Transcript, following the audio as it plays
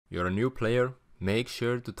you're a new player, make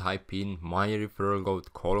sure to type in my referral code :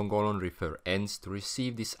 refer ents to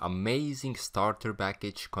receive this amazing starter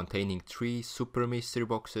package containing 3 super mystery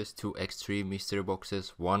boxes, 2 extreme mystery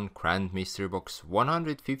boxes, 1 grand mystery box,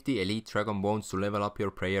 150 elite dragon bones to level up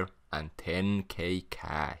your player, and 10k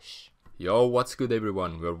cash. Yo, what's good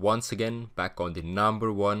everyone? We're once again back on the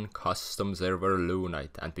 #1 custom server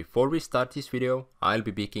Lunite, and before we start this video, I'll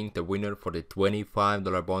be picking the winner for the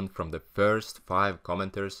 $25 bond from the first 5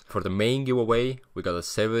 commenters. For the main giveaway, we got a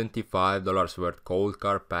 $75 worth gold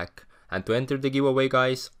card pack. And to enter the giveaway,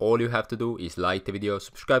 guys, all you have to do is like the video,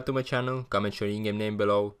 subscribe to my channel, comment your in-game name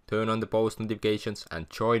below, turn on the post notifications, and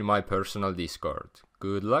join my personal Discord.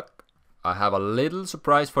 Good luck! I have a little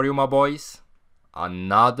surprise for you, my boys.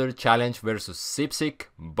 Another challenge versus SIPSICK,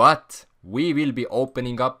 but we will be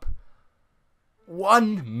opening up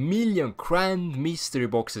 1 million grand mystery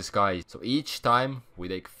boxes, guys. So each time we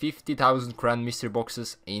take 50,000 grand mystery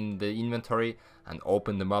boxes in the inventory and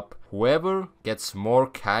open them up. Whoever gets more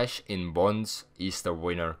cash in bonds is the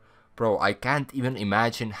winner. Bro, I can't even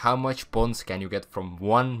imagine how much bonds can you get from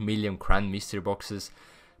 1 million grand mystery boxes.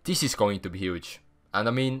 This is going to be huge. And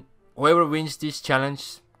I mean, whoever wins this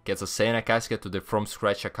challenge gets a Sena casket to the from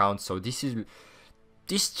scratch account. So this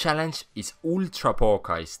challenge is ultra poke,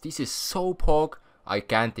 guys. This is so poke, I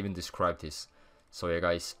can't even describe this. So yeah,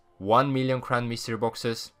 guys, 1 million grand mystery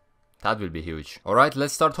boxes, that will be huge. Alright,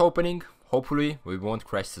 let's start opening. Hopefully we won't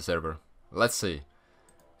crash the server. Let's see.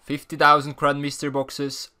 50,000 grand mystery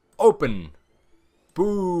boxes, open.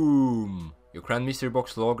 Boom. Your grand mystery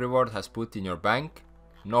box log reward has put in your bank.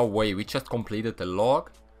 No way, we just completed the log.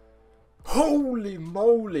 Holy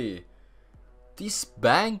moly! This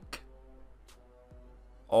bank?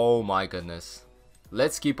 Oh my goodness.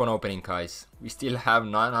 Let's keep on opening, guys. We still have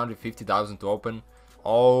 950,000 to open.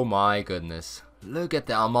 Oh my goodness. Look at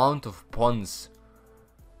the amount of bonds.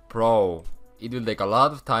 Bro, it will take a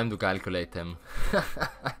lot of time to calculate them.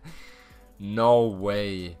 No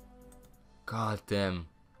way. God damn.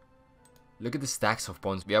 Look at the stacks of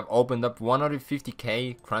bonds. We have opened up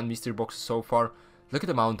 150k grand mystery boxes so far. Look at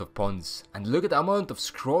the amount of bonds, and look at the amount of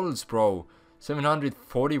scrolls, bro.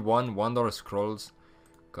 741 $1 scrolls.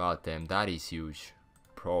 God damn, that is huge.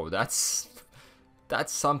 Bro, that's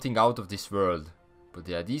something out of this world. But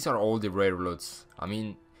yeah, these are all the rare loot. I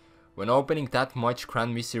mean, when opening that much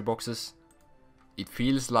grand mystery boxes, it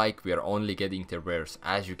feels like we are only getting the rares.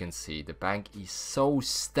 As you can see, the bank is so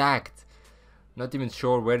stacked. Not even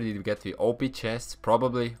sure where did we get the OP chests,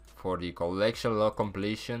 probably for the collection log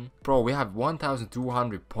completion. Bro, we have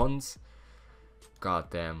 1,200 bonds.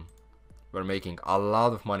 God damn. We're making a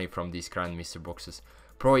lot of money from these grand mystery boxes.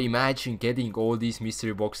 Bro, imagine getting all these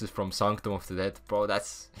mystery boxes from Sanctum of the Dead. Bro,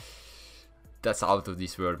 that's out of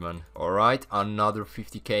this world, man. Alright, another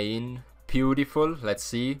 50k in. Beautiful. Let's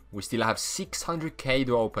see. We still have 600k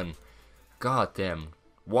to open. God damn.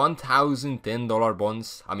 1,000 $10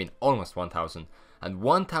 bonds. I mean, almost 1,000. And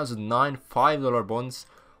 1,009 $5 bonds.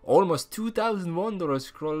 Almost 2,000 $1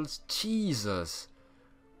 scrolls. Jesus.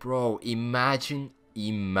 Bro, imagine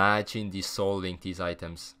dissolving these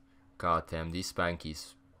items. God damn, this bank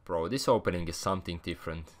is... Bro, this opening is something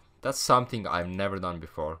different. That's something I've never done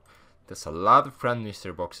before. There's a lot of grand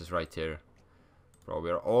mystery boxes right here. Bro,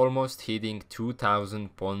 we're almost hitting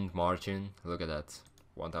 2,000 bond margin. Look at that.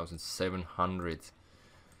 1,700.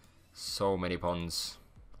 So many bonds.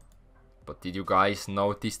 But did you guys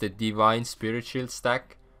notice the divine spirit shield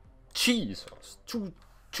stack? Jesus,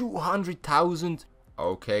 200,000.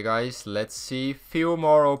 Okay, guys, let's see. Few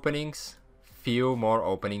more openings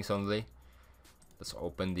only. Let's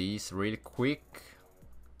open these real quick.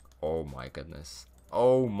 Oh my goodness,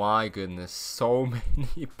 so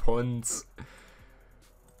many bonds.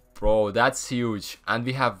 Bro, that's huge. And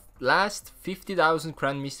we have last 50,000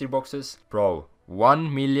 grand mystery boxes. Bro,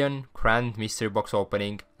 1 million grand mystery box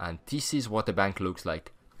opening, and this is what the bank looks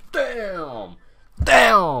like.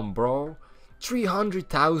 Damn, bro.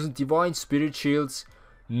 300,000 divine spirit shields.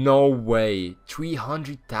 No way.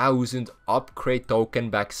 300,000 upgrade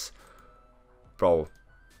token backs. Bro,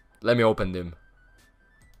 let me open them.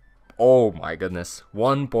 Oh my goodness.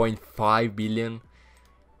 1.5 billion.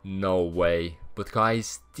 No way. But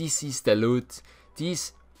guys, this is the loot.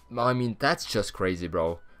 I mean, that's just crazy,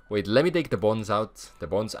 bro. Wait, let me take the bonds out. The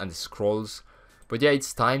bonds and the scrolls. But yeah,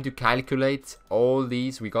 it's time to calculate all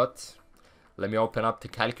these we got. Let me open up the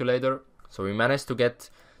calculator. So we managed to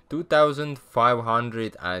get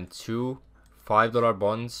 2,502 $5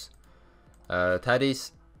 bonds. That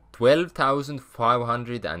is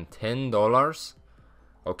 $12,510.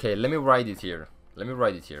 Okay, let me write it here.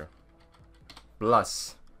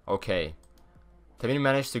 Plus, okay. Then we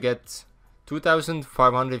managed to get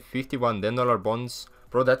 $2,551 $10 bonds.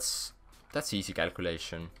 Bro, that's easy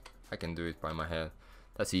calculation. I can do it by my head.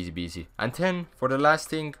 That's easy peasy. And then for the last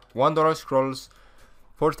thing, $1 scrolls.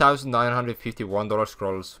 $4,951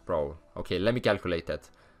 scrolls. Bro, okay, let me calculate that.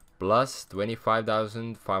 Plus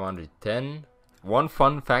 25,510. One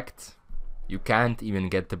fun fact, you can't even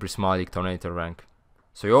get the prismatic tornado rank.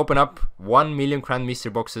 So you open up 1 million grand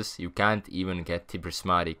mystery boxes, you can't even get the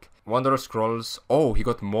prismatic. $1 scrolls. Oh, he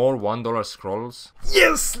got more $1 scrolls.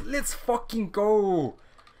 Yes, let's fucking go.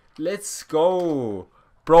 Let's go.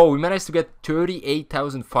 Bro, we managed to get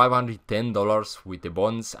 $38,510 with the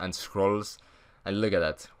bonds and scrolls. And look at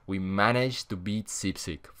that. We managed to beat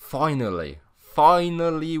SIPSICK. Finally.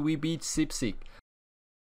 Finally we beat SIPSICK.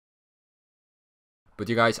 But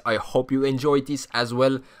you guys, I hope you enjoyed this as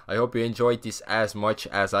well. I hope you enjoyed this as much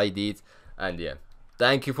as I did. And yeah,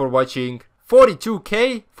 thank you for watching.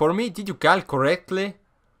 42k for me? Did you calc correctly?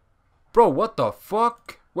 Bro, what the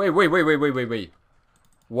fuck? Wait.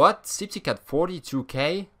 What? SIPSICK had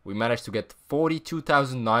 42k? We managed to get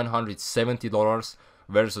 $42,970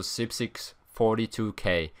 versus SIPSICK's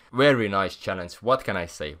 42k. Very nice challenge. What can I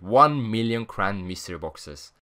say? 1 million grand mystery boxes.